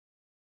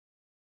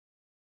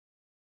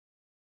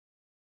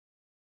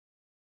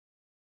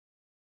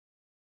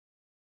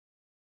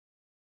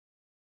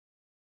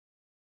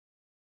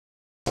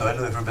So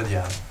hello everybody,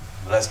 I'm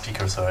the last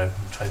speaker, so I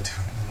try to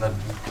not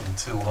be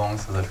too long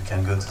so that we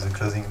can go to the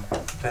closing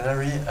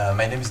plenary.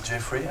 My name is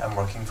Geoffrey, I'm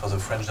working for the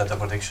French Data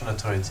Protection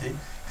Authority,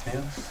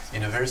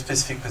 in a very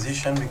specific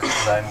position because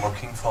I'm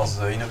working for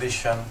the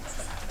Innovation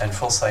and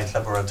Foresight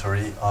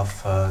Laboratory of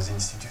the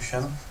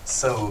institution.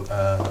 So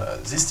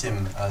this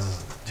team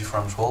has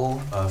different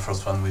roles.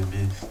 First one will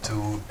be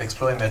to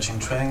explore emerging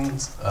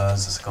trends. The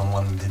second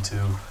one will be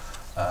to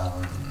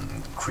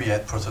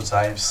create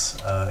prototypes,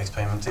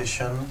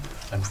 experimentation,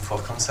 and proof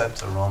of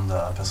concept around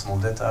personal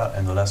data.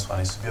 And the last one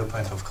is to be a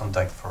point of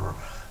contact for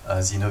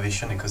the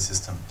innovation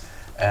ecosystem.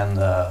 And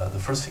the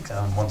first thing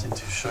I wanted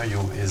to show you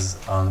is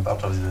on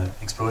part of the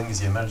exploring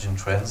the emerging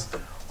trends.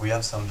 We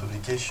have some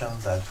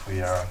publications that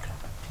we are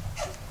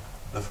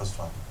the first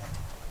one.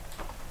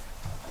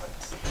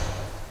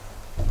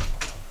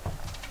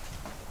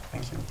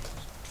 Thank you.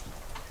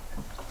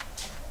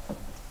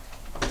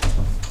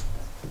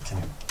 Can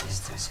you use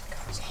this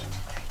first one?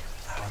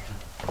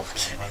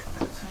 Can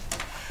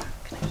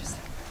I just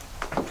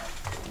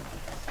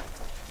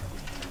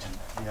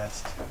you had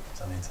to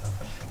turn it up,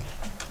 I think.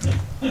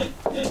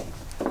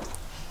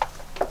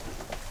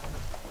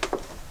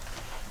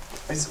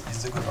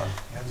 It's a good one.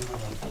 You have the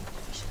good one.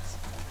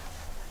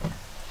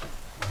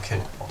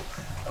 Okay.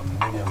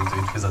 Maybe I will do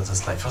it without the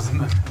slide for the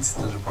moment. It's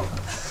not a problem.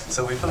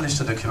 So we published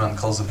a document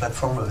called "The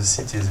Platform of the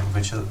Cities,"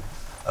 which is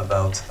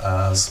about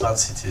smart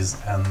cities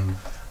and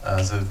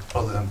the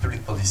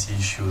public policy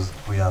issues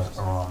we have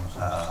around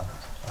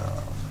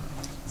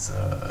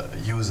the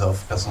use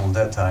of personal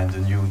data and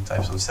the new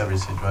types of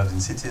services we have in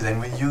cities. And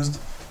we used,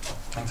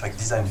 in fact,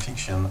 design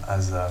fiction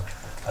as a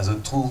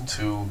tool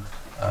to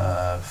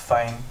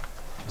find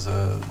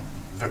the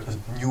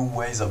new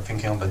ways of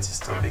thinking about this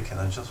topic. And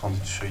I just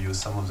wanted to show you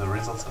some of the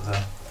results of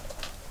that.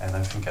 And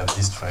I think I've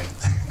destroyed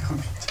the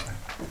computer.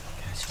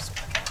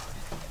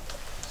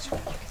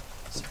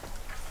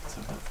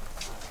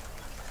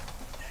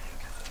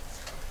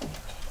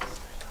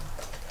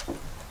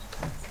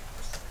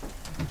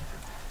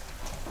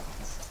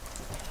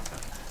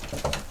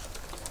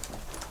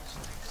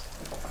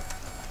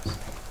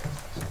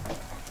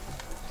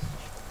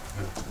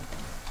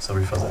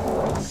 Sorry for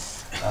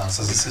that.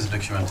 So this is a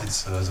document.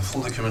 It's the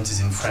full document is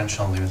in French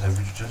only, but I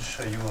will just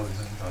show you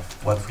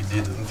what we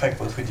did. In fact,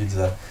 what we did is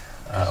that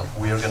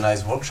we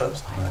organized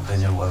workshops.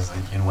 Daniel was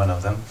in one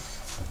of them,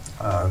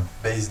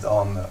 based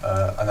on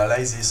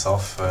analysis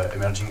of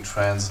emerging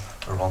trends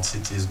around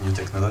cities, new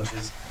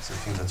technologies. The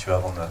things that you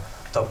have on the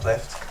top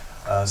left,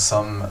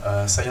 some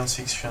science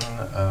fiction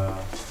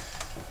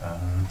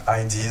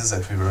ideas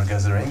that we were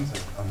gathering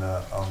on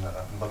the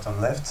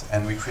bottom left,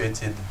 and we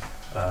created.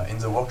 In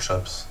the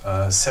workshops,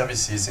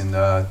 services in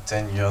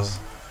 10 years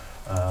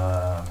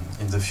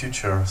in the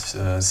future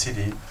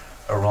city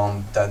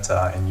around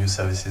data and new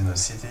services in the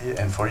city.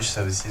 And for each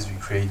services, we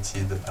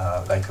created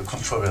like a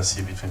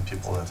controversy between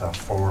people that are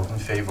for, in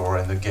favor,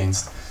 and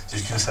against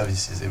these new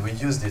services. And we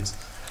used it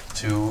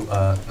to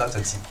not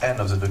at the end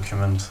of the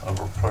document of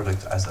our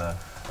product as a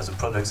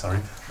product,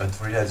 sorry, but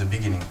really at the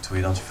beginning to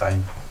identify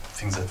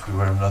things that we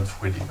were not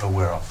really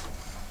aware of.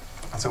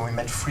 So we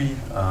made three.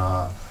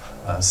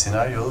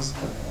 Scenarios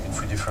in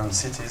three different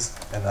cities,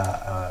 and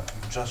I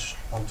just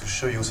want to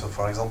show you. So,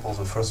 for example,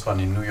 the first one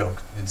in New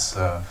York, it's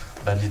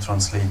badly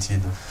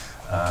translated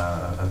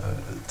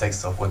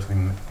text of what we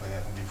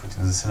put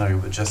in the scenario,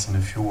 but just in a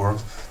few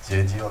words, the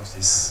idea of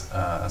this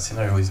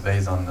scenario is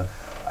based on the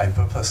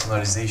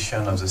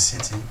hyper-personalization of the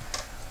city,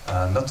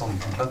 not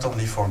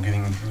only for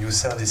giving new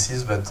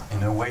services, but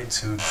in a way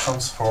to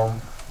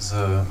transform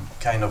the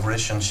kind of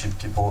relationship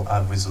people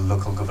have with the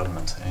local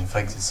government. And in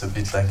fact, it's a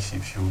bit like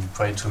if you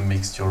try to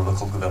mix your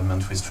local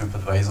government with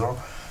TripAdvisor,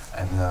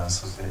 and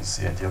so there's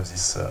the idea of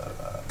this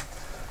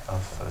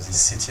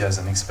city as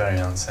an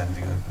experience and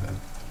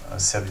a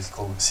service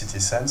called City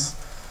Sense.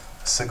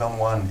 Second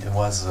one, it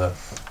was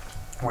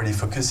really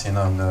focusing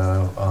on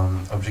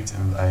objective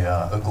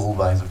a goal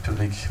by the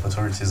public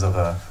authorities of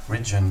a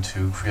region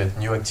to create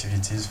new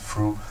activities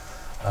through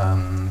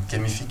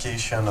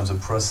gamification of the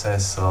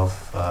process of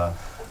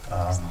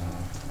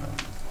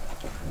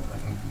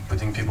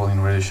putting people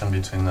in relation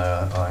between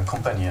a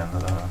company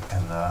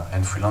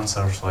and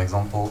freelancers, for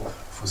example,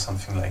 through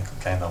something like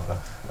kind of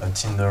a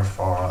Tinder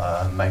for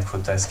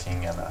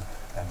micro-tasking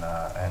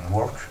and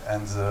work.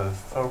 And the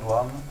third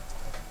one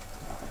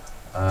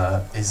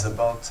is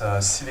about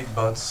civic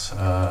bots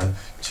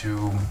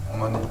to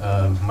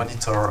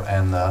monitor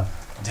and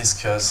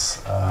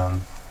discuss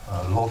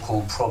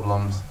local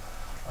problems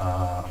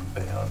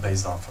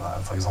based on,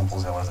 for example,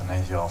 there was an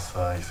idea of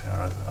if there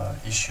are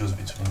issues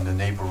between the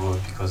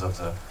neighborhood because of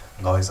the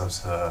noise of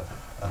the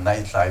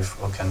nightlife,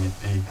 how can it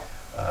be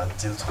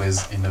dealt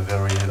with in a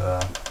very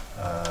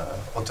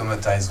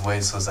automatized way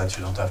so that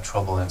you don't have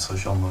trouble in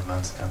social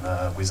movements,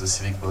 and with a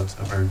civic bot,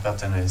 a very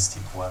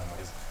paternalistic one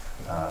with,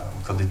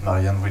 we called it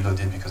Marianne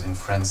Reloaded because in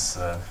France,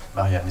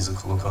 Marianne is a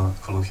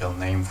colloquial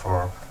name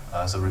for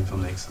the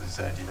Republic, so it's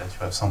the idea that you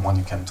have someone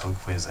you can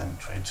talk with and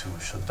try to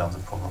shut down the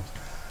problems.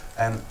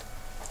 And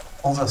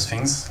all those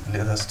things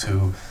led us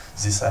to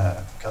this,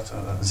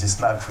 this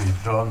map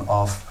we've drawn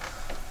of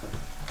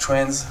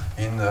trends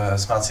in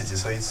smart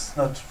cities. So it's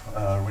not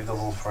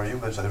readable for you,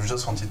 but I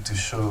just wanted to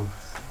show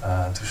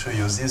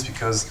you this,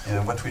 because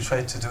what we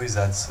try to do is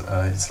that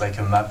it's like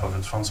a map of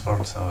the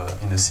transport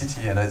in a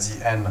city, and at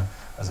the end,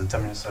 at the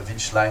terminus of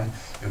each line,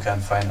 you can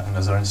find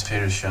another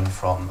inspiration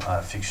from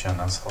fiction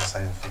and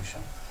science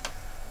fiction.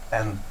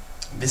 And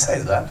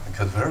besides that,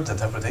 because we're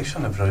data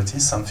protection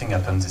authorities, something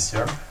happened this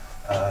year.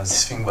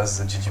 This thing was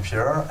the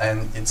GDPR,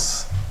 and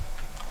it's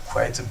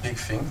quite a big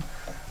thing.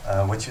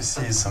 What you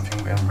see is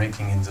something we are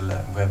making in the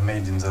lab. We have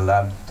made in the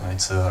lab.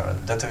 It's a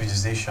data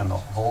visualization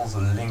of all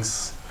the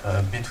links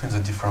between the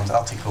different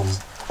articles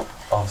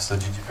of the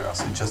GDPR.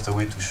 So it's just a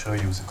way to show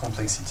you the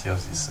complexity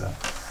of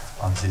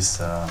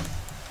this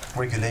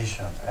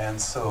regulation.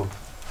 And so,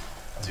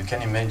 as you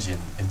can imagine,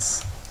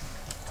 it's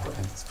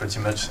pretty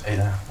much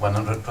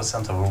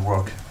 100% of our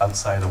work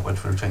outside of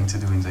what we're trying to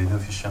do in the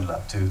innovation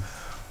lab to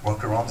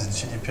work around the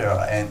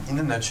GDPR. And in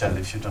a nutshell,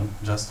 if you don't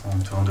just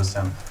want to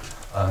understand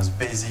the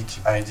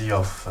basic idea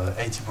of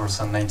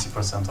 80%,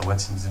 90% of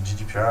what's in the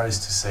GDPR is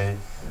to say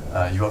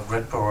you have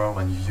great power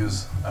when you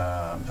use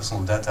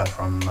personal data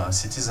from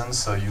citizens,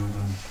 so you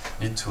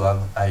need to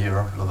have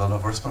higher level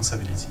of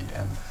responsibility.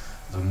 And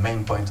the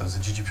main point of the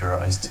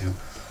GDPR is to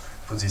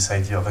put this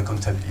idea of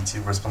accountability,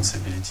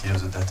 responsibility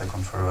of the data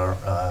controller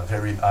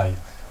very high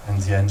in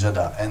the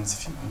agenda. And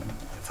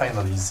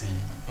finally, the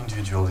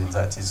individual in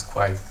that is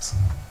quite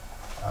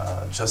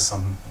just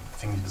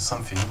something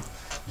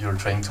you're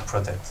trying to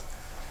protect.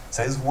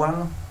 There is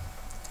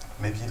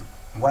maybe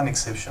one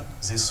exception.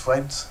 This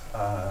right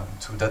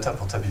to data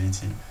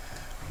portability,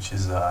 which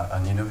is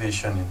an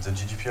innovation in the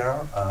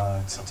GDPR.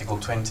 It's Article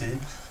 20.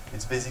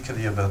 It's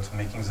basically about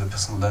making the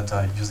personal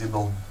data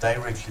usable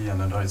directly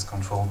and under its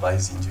control by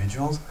the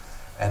individuals.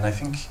 And I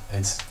think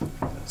it's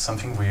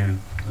something we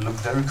look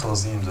very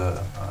closely in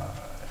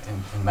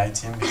my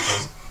team,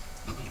 because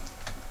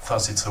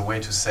first it's a way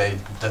to say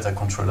data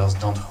controllers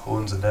don't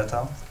own the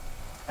data.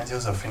 And the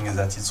other thing is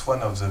that it's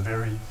one of the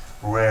very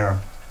rare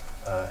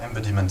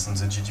embodiments in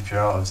the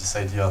GDPR of this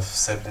idea of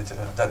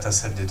data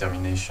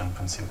self-determination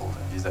principle,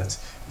 and is that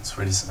it's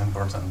really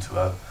important to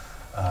have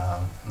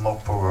more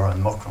power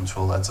and more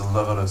control at the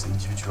level of the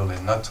individual,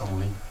 and not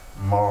only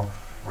more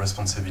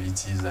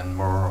responsibilities and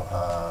more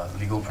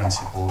legal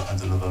principle at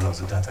the level of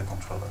the data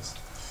controllers.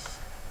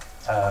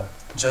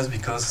 Just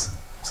because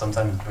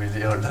sometimes we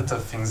hear a lot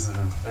of things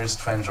very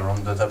strange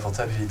around data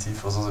portability.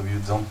 For those of you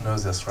who don't know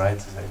this, right,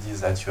 the idea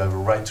is that you have a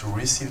right to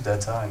receive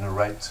data and a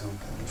right to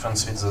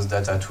transmit those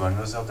data to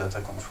another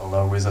data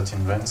controller without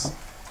hindrance,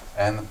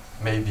 and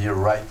maybe a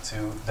right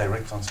to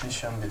direct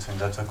transmission between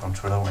data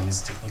controller when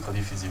it's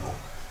technically feasible.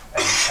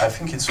 And I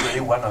think it's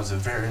really one of the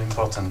very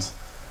important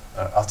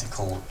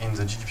articles in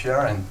the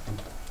GDPR, and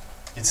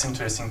it's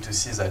interesting to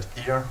see that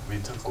here we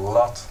talk a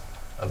lot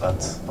about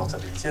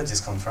portability at this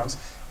conference.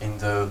 In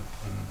the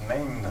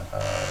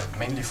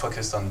mainly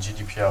focused on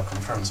GDPR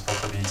conference,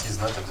 portability is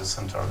not at the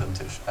center of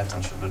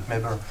attention, but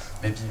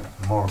maybe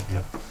more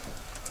here.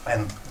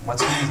 And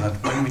what's funny is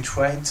that when we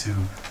try to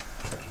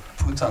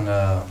put on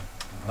a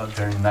not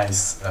very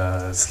nice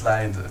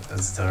slide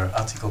as the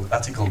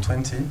Article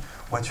 20,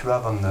 what you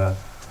have on the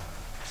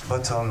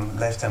bottom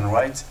left and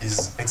right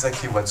is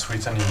exactly what's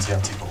written in the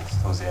article.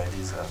 So the idea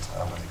is that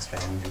I was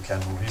explaining, you can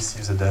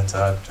receive the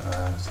data,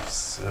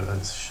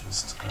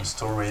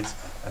 store it,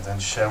 and then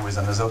share with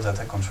another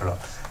data controller.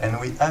 And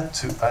we had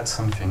to add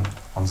something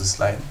on the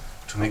slide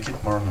to make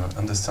it more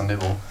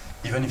understandable,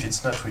 even if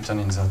it's not written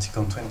in the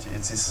Article 20.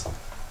 It's this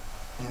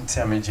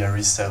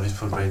intermediary service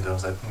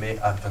providers that may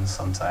happen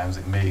sometimes,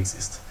 it may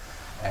exist.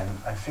 And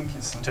I think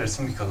it's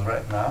interesting because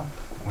right now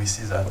we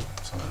see that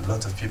a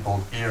lot of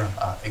people here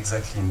are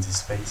exactly in this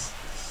space.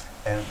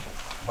 And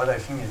what I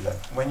think is that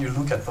when you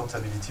look at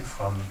portability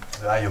from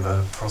the eye of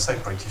a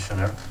ProSci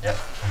practitioner,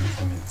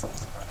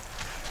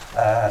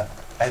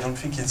 I don't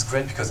think it's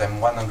great, because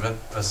I'm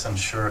 100%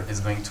 sure it's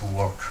going to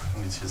work,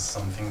 which is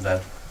something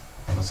that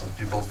most of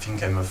people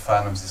think I'm a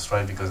fan of this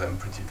right, because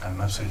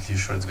I'm absolutely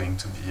sure it's going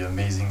to be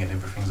amazing and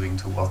everything's going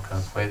to work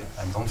that way.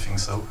 I don't think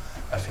so.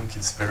 I think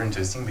it's very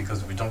interesting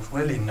because we don't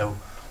really know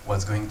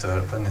what's going to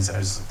happen, and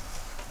there's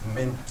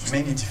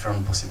many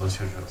different possible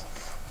futures.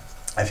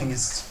 I think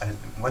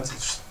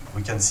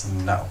we can see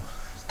now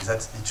is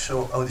that it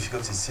shows how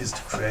difficult it is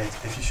to create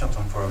efficient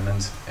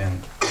empowerment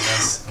and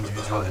enhance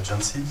individual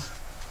agency.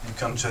 You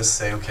can't just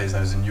say, okay,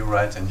 there's a new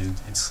right and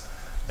it's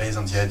based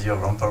on the idea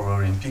of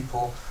empowering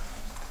people.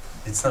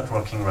 It's not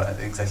working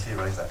exactly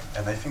like that.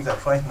 And I think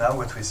that right now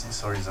what we see,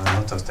 sorry, there's a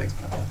lot of text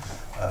now.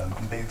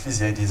 Basically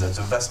the idea is that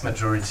the vast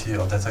majority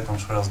of data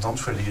controllers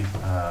don't really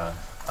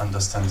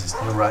understand these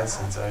new rights,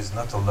 and there is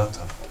not a lot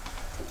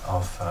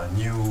of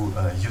new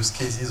use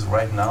cases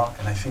right now.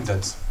 And I think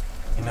that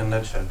in a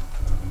nutshell,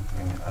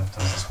 after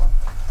this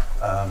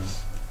one,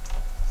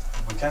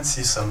 we can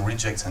see some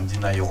rejects and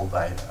denial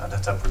by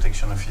data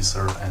protection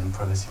officer and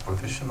privacy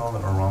professional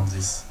around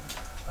this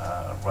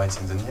rights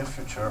in the near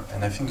future.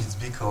 And I think it's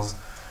because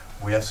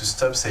we have to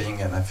stop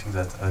saying, and I think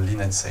that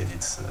Lynette said it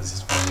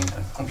this morning,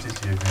 I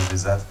completely agree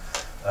with that,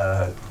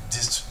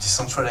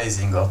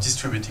 decentralizing or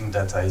distributing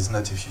data is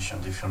not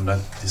efficient. If you're not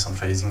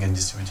decentralizing and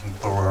distributing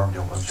power,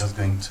 you're just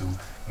going to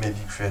maybe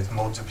create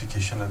more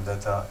duplication of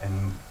data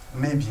and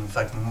maybe in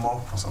fact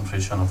more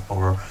concentration of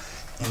power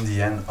in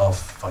the end of,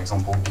 for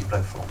example, big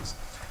platforms.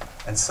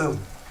 And so,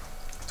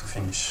 to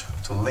finish,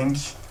 to link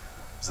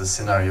the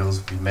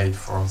scenarios we made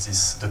for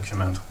this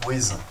document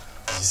with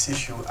this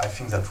issue, I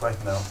think that right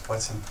now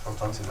what's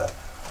important is that,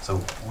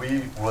 so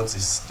we wrote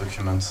this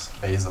document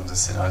based on the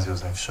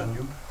scenarios I've shown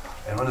you,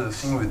 and one of the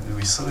things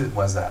we saw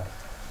was that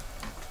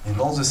in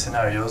all the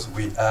scenarios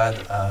we had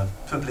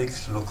public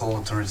local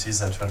authorities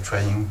that were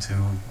trying to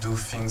do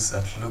things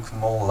that look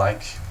more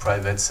like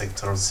private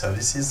sector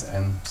services,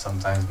 and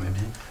sometimes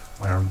maybe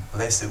we're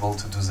less able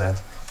to do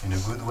that in a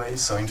good way.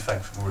 So in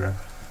fact we're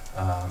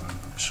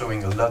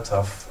showing a lot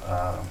of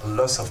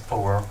loss of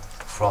power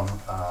from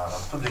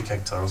public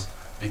actors,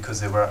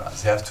 because they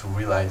have to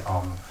rely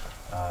on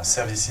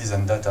services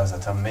and data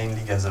that are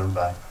mainly gathered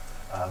by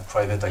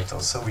private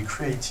actors. So we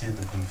created,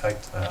 in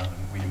fact,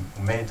 we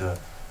made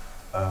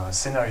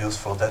scenarios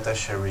for data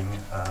sharing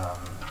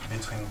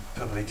between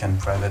public and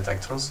private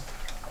actors.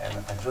 And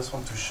I just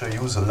want to show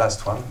you the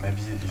last one.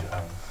 Maybe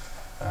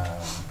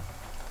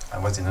I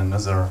was in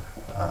another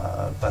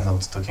panel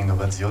talking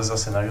about the other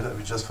scenario.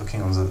 We're just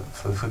focusing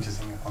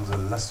on the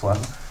last one.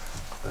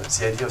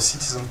 The idea of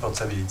citizen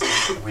portability.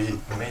 We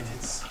made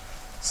it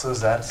so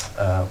that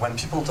when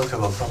people talk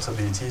about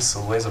portability, it's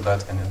always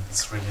about, and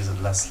it's really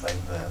the last slide,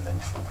 then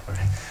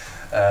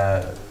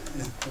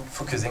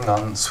focusing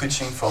on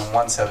switching from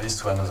one service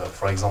to another.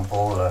 For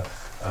example,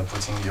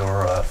 putting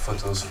your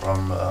photos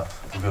from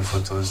Google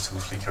Photos to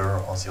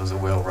Flickr, or the other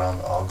way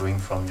around, or going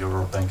from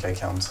your bank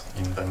account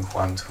in Bank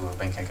 1 to a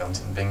bank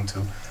account in Bank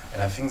 2.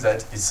 And I think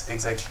that it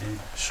exactly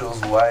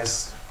shows why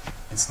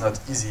it's not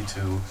easy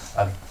to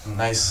have a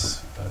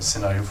nice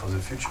scenario for the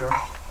future,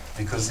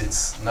 because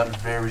it's not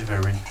very,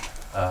 how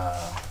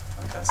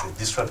can I say,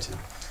 disruptive.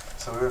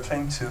 So we were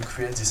trying to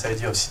create this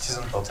idea of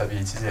citizen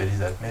portability, the idea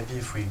that maybe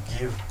if we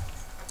give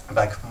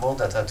back more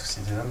data to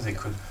citizens, they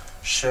could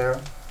share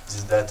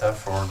this data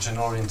for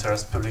general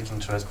interest, public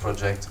interest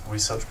project,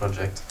 research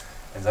project,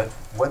 and that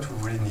what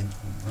we really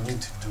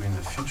need to do in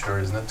the future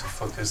is not to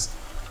focus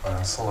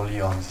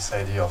solely on this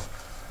idea of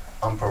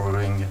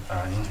empowering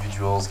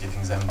individuals,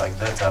 giving them back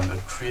data, but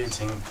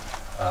creating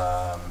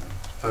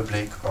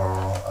public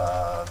or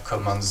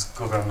commons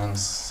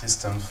governance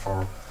systems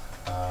for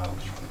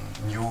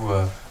new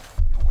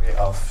way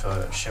of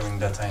sharing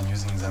data and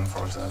using them,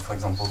 for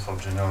example, for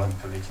general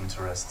and public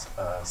interest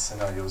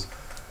scenarios.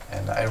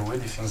 And I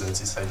really think that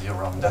this idea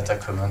around data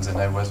commons, and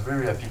I was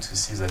very happy to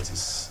see that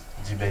this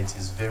debate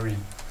is very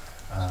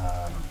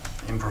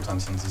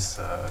important in this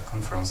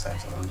conference. I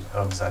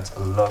heard that a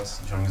lot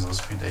during those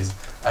 3 days.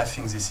 I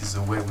think this is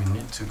the way we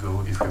need to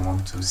go if we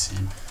want to see,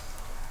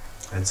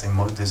 let's say,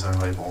 more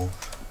desirable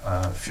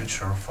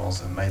future for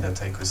the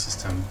MyData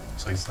ecosystem.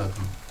 So it's not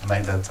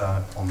my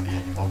data only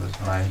anymore, but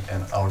my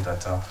and our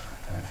data.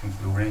 And I think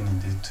we really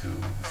needed to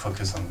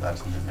focus on that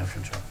in the near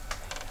future.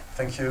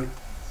 Thank you,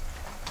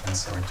 and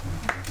sorry to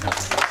be